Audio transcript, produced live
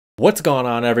What's going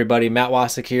on, everybody? Matt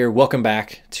Wacek here. Welcome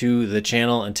back to the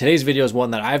channel. And today's video is one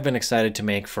that I've been excited to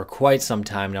make for quite some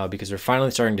time now because we're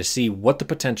finally starting to see what the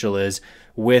potential is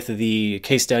with the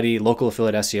case study local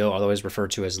affiliate SEO, otherwise referred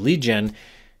to as lead gen,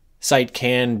 site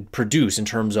can produce in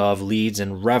terms of leads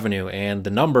and revenue, and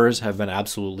the numbers have been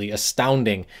absolutely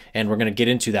astounding, and we're going to get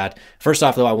into that. First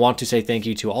off, though, I want to say thank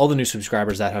you to all the new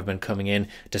subscribers that have been coming in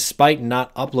despite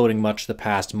not uploading much the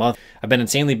past month. I've been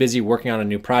insanely busy working on a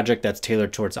new project that's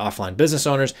tailored towards offline business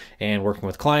owners and working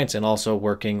with clients, and also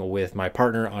working with my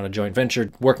partner on a joint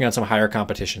venture working on some higher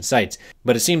competition sites.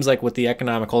 But it seems like with the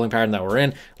economic holding pattern that we're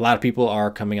in, a lot of people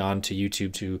are coming on to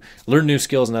YouTube to learn new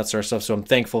skills and that sort of stuff. So I'm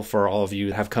thankful for all of you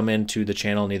who have come into the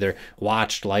channel and either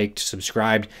watched, liked,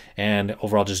 subscribed, and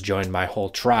overall just joined my whole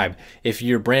tribe. If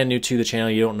you're brand new to the channel,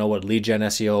 you don't know what lead gen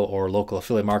SEO or local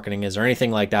affiliate marketing is or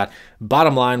anything like that,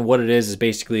 bottom line, what it is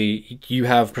basically you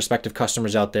have prospective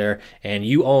customers out there and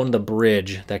you own the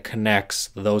bridge that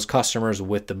connects those customers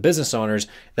with the business owners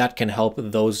that can help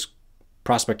those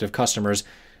prospective customers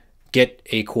get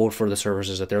a quote for the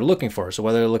services that they're looking for. So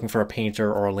whether they're looking for a painter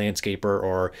or a landscaper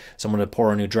or someone to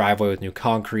pour a new driveway with new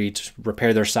concrete,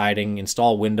 repair their siding,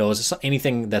 install windows,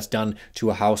 anything that's done to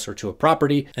a house or to a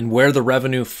property. And where the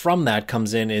revenue from that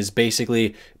comes in is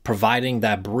basically providing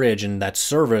that bridge and that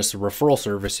service, referral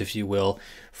service, if you will,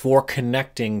 for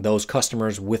connecting those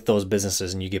customers with those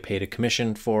businesses. And you get paid a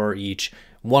commission for each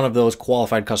one of those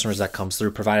qualified customers that comes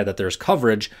through, provided that there's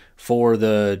coverage for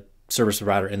the service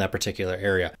provider in that particular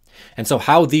area. And so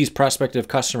how these prospective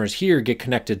customers here get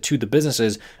connected to the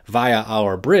businesses via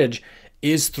our bridge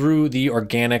is through the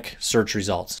organic search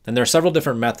results. And there are several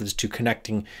different methods to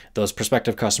connecting those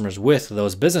prospective customers with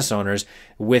those business owners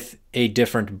with a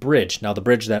different bridge. Now, the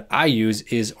bridge that I use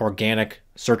is organic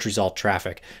search result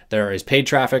traffic. There is paid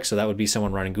traffic, so that would be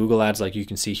someone running Google ads like you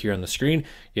can see here on the screen.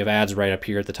 You have ads right up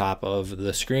here at the top of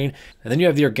the screen. And then you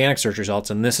have the organic search results,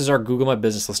 and this is our Google My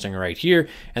Business listing right here.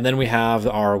 And then we have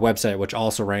our website, which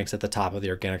also ranks at the top of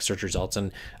the organic search results.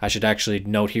 And I should actually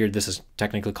note here, this is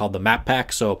technically called the map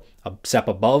pack. So a step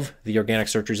above the organic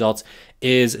search results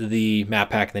is the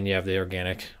map pack. Then you have the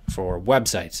organic for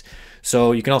websites.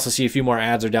 So you can also see a few more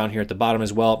ads are down here at the bottom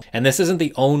as well. And this isn't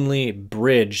the only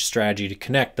bridge strategy to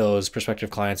connect those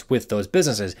prospective clients with those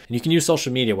businesses. And you can use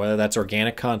social media, whether that's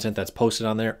organic content that's posted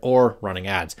on there or running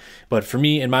ads. But for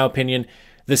me, in my opinion,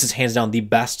 this is hands down the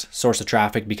best source of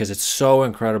traffic because it's so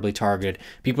incredibly targeted.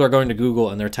 People are going to Google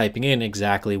and they're typing in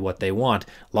exactly what they want.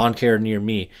 Lawn care near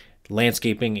me,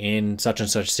 landscaping in such and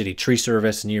such city, tree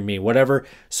service near me, whatever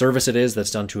service it is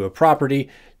that's done to a property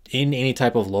in any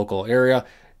type of local area.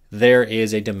 There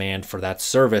is a demand for that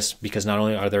service because not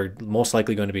only are there most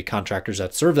likely going to be contractors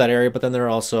that serve that area, but then there are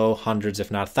also hundreds, if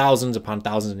not thousands upon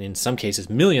thousands, and in some cases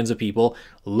millions of people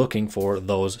looking for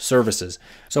those services.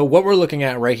 So what we're looking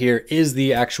at right here is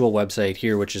the actual website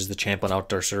here, which is the Champlin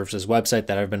Outdoor Services website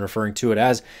that I've been referring to it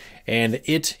as. And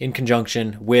it, in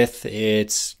conjunction with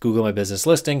its Google My Business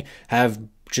listing, have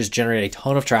just generated a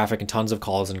ton of traffic and tons of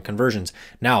calls and conversions.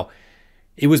 Now,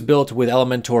 it was built with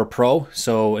Elementor Pro.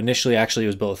 So initially, actually, it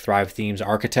was built with Thrive Themes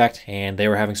Architect, and they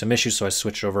were having some issues. So I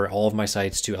switched over all of my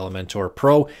sites to Elementor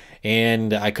Pro,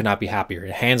 and I could not be happier.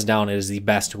 Hands down, it is the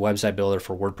best website builder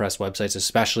for WordPress websites,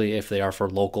 especially if they are for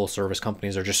local service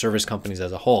companies or just service companies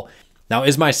as a whole. Now,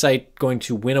 is my site going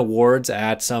to win awards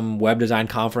at some web design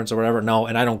conference or whatever? No,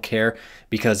 and I don't care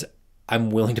because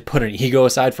I'm willing to put an ego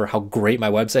aside for how great my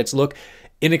websites look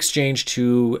in exchange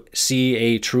to see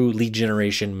a true lead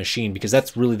generation machine, because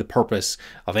that's really the purpose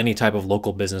of any type of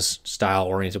local business style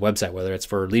oriented website, whether it's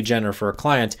for lead gen or for a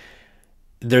client.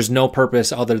 There's no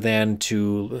purpose other than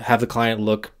to have the client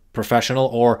look professional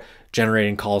or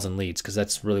generating calls and leads, because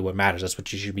that's really what matters. That's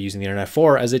what you should be using the internet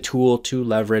for, as a tool to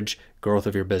leverage growth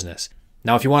of your business.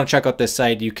 Now, if you want to check out this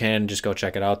site, you can just go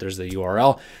check it out. There's the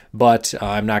URL, but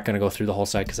I'm not going to go through the whole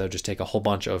site because that would just take a whole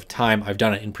bunch of time. I've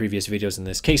done it in previous videos in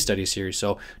this case study series,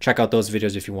 so check out those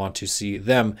videos if you want to see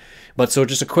them. But so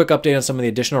just a quick update on some of the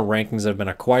additional rankings that have been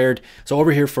acquired. So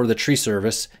over here for the tree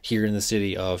service here in the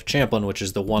city of Champlin, which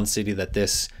is the one city that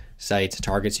this site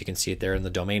targets, you can see it there in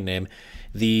the domain name.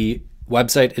 The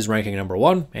website is ranking number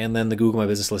 1, and then the Google My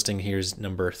Business listing here is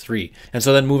number 3. And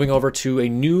so then moving over to a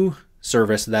new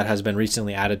service that has been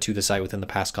recently added to the site within the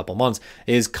past couple months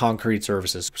is concrete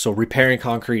services. So repairing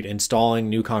concrete, installing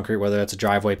new concrete, whether that's a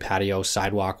driveway, patio,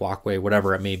 sidewalk, walkway,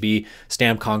 whatever it may be,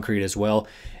 stamped concrete as well.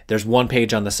 There's one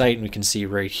page on the site, and we can see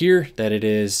right here that it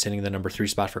is sitting in the number 3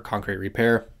 spot for concrete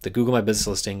repair. The Google My Business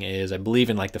listing is, I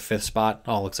believe, in like the 5th spot.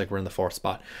 Oh, it looks like we're in the 4th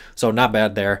spot. So not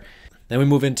bad there. Then we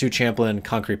move into Champlin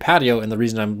concrete patio. And the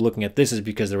reason I'm looking at this is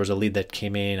because there was a lead that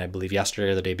came in, I believe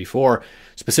yesterday or the day before,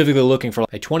 specifically looking for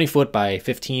a 20 foot by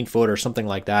 15 foot or something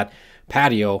like that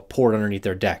patio poured underneath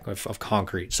their deck of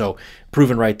concrete. So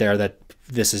proven right there that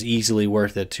this is easily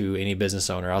worth it to any business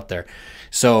owner out there.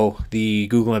 So the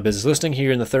Google My Business listing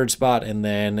here in the 3rd spot, and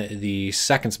then the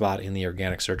 2nd spot in the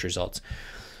organic search results.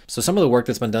 So some of the work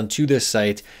that's been done to this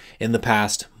site in the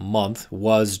past month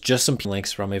was just some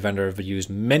links from a vendor I've used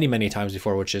many, many times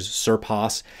before, which is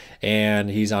Surpass, and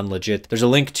he's on Legit. There's a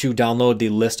link to download the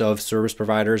list of service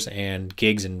providers and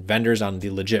gigs and vendors on the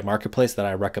Legit marketplace that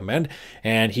I recommend,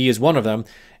 and he is one of them,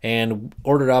 and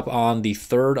ordered up on the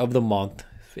 3rd of the month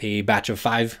a batch of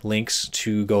 5 links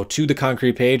to go to the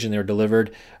concrete page, and they were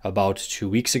delivered about 2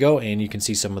 weeks ago, and you can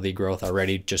see some of the growth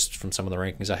already just from some of the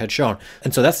rankings I had shown.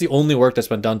 And so that's the only work that's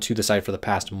been done to the site for the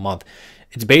past month.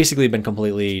 It's basically been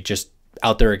completely just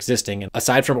out there existing, and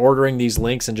aside from ordering these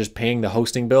links and just paying the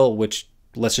hosting bill, which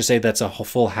let's just say that's a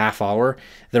full half hour,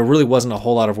 there really wasn't a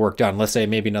whole lot of work done. Let's say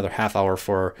maybe another half hour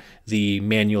for the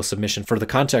manual submission for the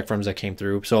contact forms that came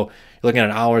through. So you're looking at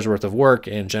an hour's worth of work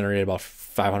and generated about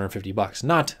 $550.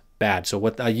 Not bad. So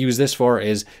what I use this for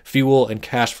is fuel and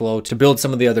cash flow to build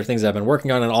some of the other things that I've been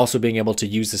working on, and also being able to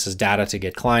use this as data to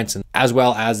get clients, and as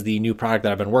well as the new product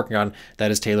that I've been working on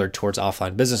that is tailored towards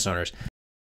offline business owners.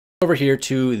 Over here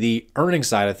to the earnings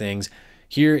side of things,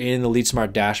 here in the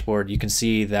LeadSmart dashboard, you can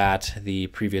see that the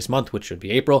previous month, which would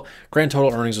be April, grand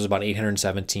total earnings was about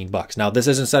 $817. Now, this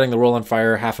isn't setting the world on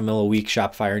fire, $500,000 a week,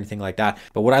 Shopify, or anything like that.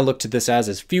 But what I look to this as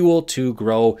is fuel to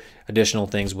grow additional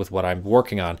things with what I'm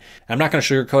working on. I'm not going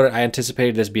to sugarcoat it. I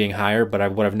anticipated this being higher,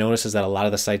 but what I've noticed is that a lot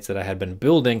of the sites that I had been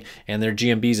building and their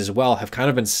GMBs as well have kind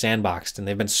of been sandboxed, and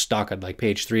they've been stuck at like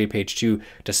page 3, page 2,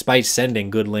 despite sending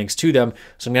good links to them.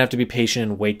 So I'm gonna have to be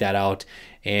patient and wait that out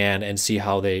and see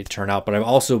how they turn out. But I've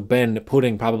also been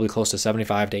putting probably close to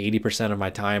 75 to 80% of my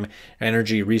time,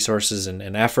 energy, resources,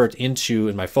 and effort into,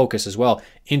 and my focus as well,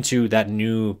 into that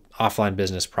new offline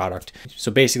business product.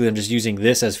 So basically I'm just using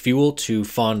this as fuel to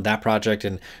fund that project,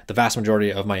 and the vast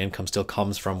majority of my income still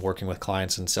comes from working with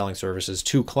clients and selling services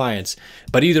to clients.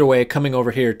 But either way, coming over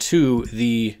here to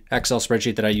the Excel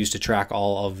spreadsheet that I use to track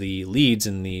all of the leads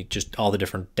and just all the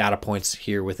different data points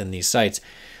here within these sites.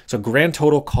 So grand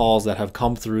total calls that have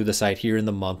come through the site here in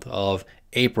the month of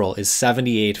April is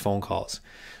 78 phone calls.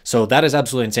 So that is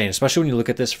absolutely insane, especially when you look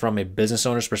at this from a business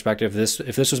owner's perspective.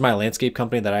 If this was my landscape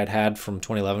company that I had from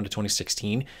 2011 to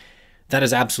 2016, that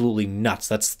is absolutely nuts.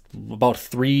 That's about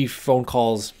 3 phone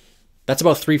calls. That's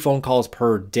about 3 phone calls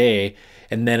per day,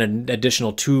 and then an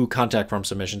additional 2 contact form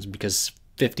submissions because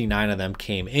 59 of them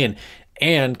came in.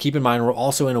 And keep in mind, we're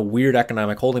also in a weird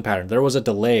economic holding pattern. There was a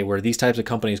delay where these types of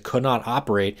companies could not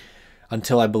operate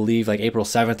until I believe like April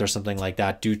 7th or something like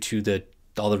that, due to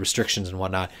all the restrictions and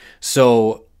whatnot.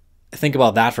 So think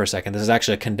about that for a second. This is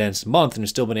actually a condensed month, and you've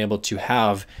still been able to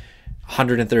have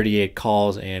 138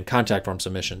 calls and contact form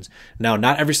submissions. Now,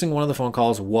 not every single one of the phone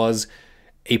calls was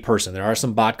a person. There are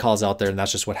some bot calls out there, and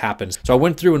that's just what happens. So I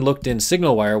went through and looked in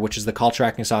SignalWire, which is the call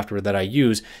tracking software that I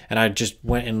use, and I just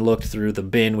went and looked through the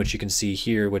bin, which you can see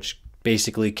here, which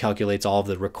basically calculates all of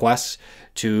the requests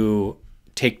to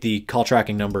take the call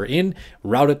tracking number in,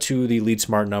 route it to the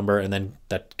LeadSmart number, and then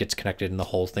that gets connected and the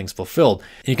whole thing's fulfilled.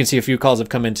 And you can see a few calls have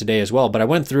come in today as well, but I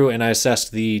went through and I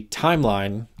assessed the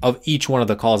timeline of each one of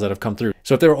the calls that have come through.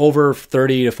 So if they were over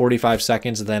 30 to 45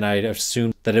 seconds, then I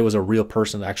assumed that it was a real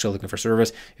person actually looking for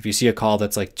service. If you see a call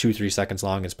that's like 2-3 seconds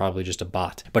long, it's probably just a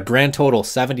bot. But grand total,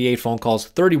 78 phone calls,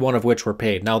 31 of which were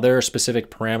paid. Now there are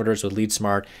specific parameters with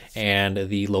LeadSmart and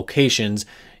the locations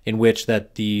in which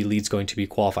that the lead's going to be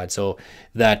qualified. So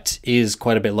that is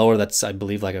quite a bit lower. That's, I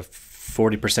believe, like a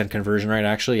 40% conversion rate,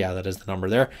 actually. Yeah, that is the number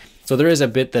there. So there is a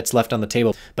bit that's left on the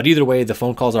table. But either way, the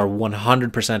phone calls are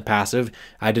 100% passive.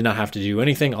 I did not have to do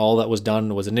anything. All that was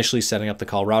done was initially setting up the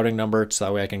call routing number so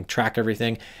that way I can track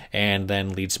everything, and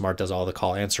then LeadSmart does all the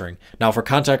call answering. Now for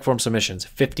contact form submissions,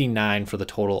 59 for the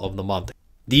total of the month.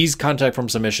 These contact form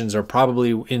submissions are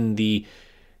probably in the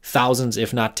thousands,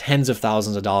 if not tens of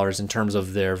thousands of dollars in terms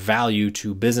of their value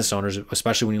to business owners,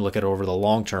 especially when you look at it over the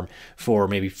long term for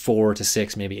maybe 4 to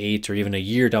 6, maybe 8, or even a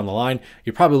year down the line.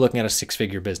 You're probably looking at a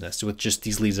 6-figure business with just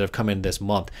these leads that have come in this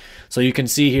month. So you can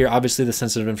see here, obviously the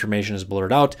sensitive information is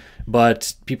blurred out,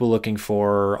 but people looking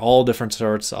for all different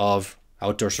sorts of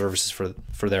outdoor services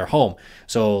for their home.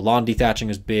 So lawn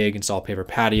dethatching is big, install paper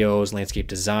patios, landscape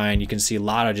design. You can see a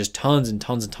lot of just tons and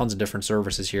tons and tons of different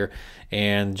services here,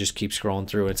 and just keep scrolling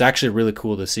through. It's actually really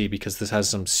cool to see because this has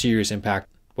some serious impact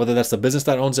whether that's the business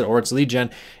that owns it or it's lead gen,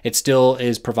 it still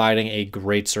is providing a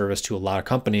great service to a lot of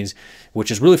companies, which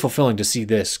is really fulfilling to see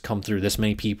this come through, this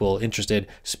many people interested,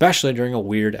 especially during a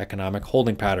weird economic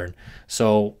holding pattern.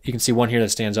 So you can see one here that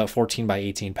stands out, 14 by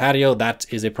 18 patio. That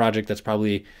is a project that's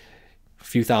probably a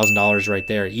few $1,000s right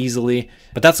there easily.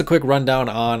 But that's a quick rundown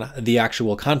on the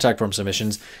actual contact form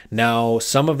submissions. Now,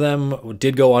 some of them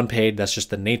did go unpaid. That's just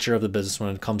the nature of the business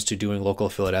when it comes to doing local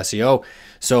affiliate SEO.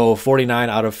 So 49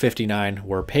 out of 59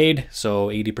 were paid, so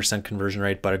 80% conversion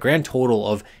rate, but a grand total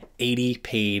of 80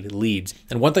 paid leads.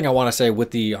 And one thing I want to say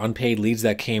with the unpaid leads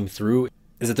that came through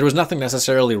is that there was nothing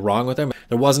necessarily wrong with them.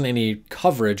 There wasn't any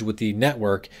coverage with the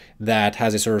network that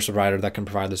has a service provider that can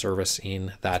provide the service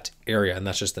in that area, and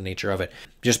that's just the nature of it.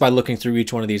 Just by looking through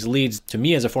each one of these leads, to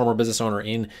me as a former business owner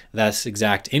in that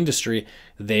exact industry,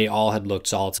 they all had looked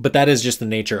solid. But that is just the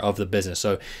nature of the business.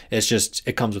 So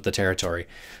it comes with the territory.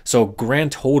 So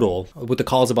grand total, with the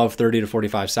calls above 30 to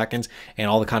 45 seconds and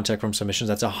all the contact from submissions,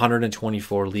 that's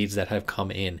 124 leads that have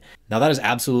come in. Now that is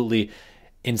absolutely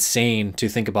insane to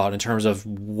think about in terms of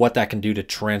what that can do to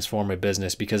transform a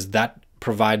business, because that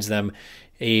provides them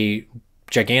a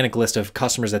gigantic list of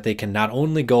customers that they can not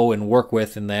only go and work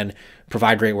with and then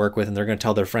provide great work with, and they're going to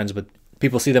tell their friends, but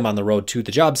people see them on the road to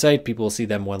the job site. People see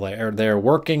them when they're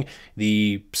working,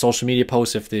 the social media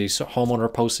posts, if the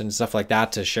homeowner posts and stuff like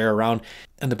that to share around.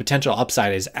 And the potential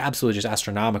upside is absolutely just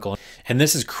astronomical. And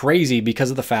this is crazy because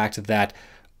of the fact that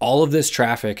all of this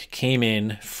traffic came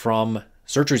in from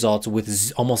search results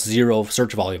with almost zero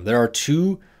search volume. There are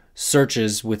 2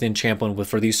 searches within Champlin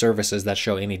for these services that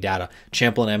show any data: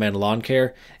 Champlin MN Lawn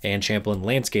Care and Champlin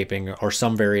Landscaping, or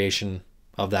some variation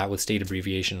of that with state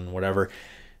abbreviation and whatever,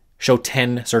 show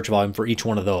 10 search volume for each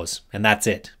one of those, and that's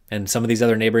it. And some of these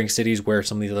other neighboring cities where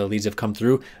some of these other leads have come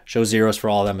through show zeros for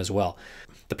all of them as well.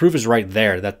 The proof is right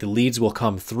there that the leads will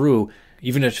come through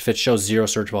even if it shows zero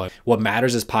search volume. What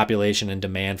matters is population and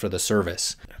demand for the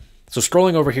service. So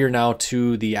scrolling over here now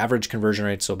to the average conversion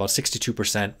rate, so about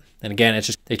 62%. And again,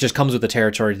 it just comes with the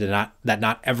territory that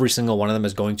not every single one of them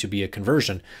is going to be a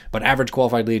conversion, but average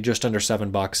qualified lead just under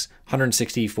 $7,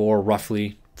 164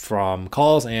 roughly from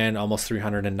calls and almost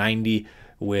 390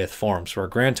 with forms, for a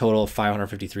grand total of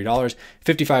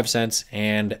 $553.55.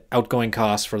 And outgoing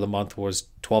costs for the month was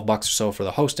 $12 or so for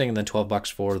the hosting, and then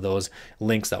 $12 for those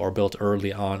links that were built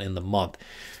early on in the month.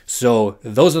 So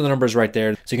those are the numbers right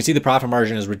there. So you can see the profit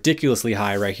margin is ridiculously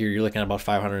high right here. You're looking at about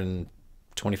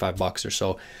 $525 or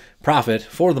so profit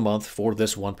for the month for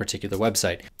this one particular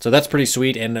website. So that's pretty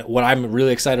sweet. And what I'm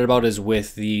really excited about is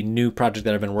with the new project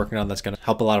that I've been working on that's going to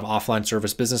help a lot of offline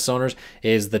service business owners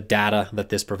is the data that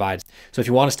this provides. So if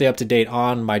you want to stay up to date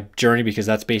on my journey, because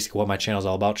that's basically what my channel is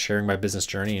all about, sharing my business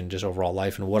journey and just overall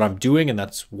life and what I'm doing, and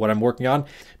that's what I'm working on,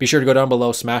 be sure to go down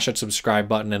below, smash that subscribe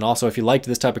button. And also, if you liked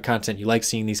this type of content, you like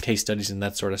seeing these case studies and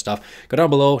that sort of stuff, go down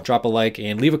below, drop a like,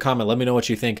 and leave a comment. Let me know what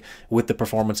you think with the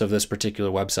performance of this particular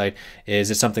website.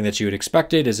 Is it something that you had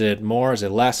expected? Is it more? Is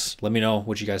it less? Let me know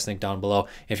what you guys think down below.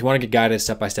 If you want to get guided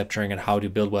step-by-step training on how to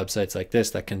build websites like this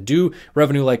that can do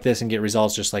revenue like this and get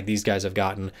results just like these guys have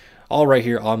gotten, all right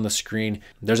here on the screen.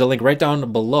 There's a link right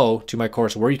down below to my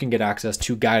course where you can get access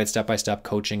to guided step-by-step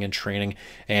coaching and training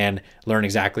and learn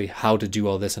exactly how to do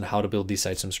all this and how to build these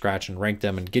sites from scratch and rank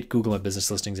them and get Google and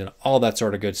business listings and all that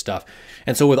sort of good stuff.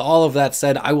 And so with all of that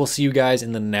said, I will see you guys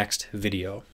in the next video.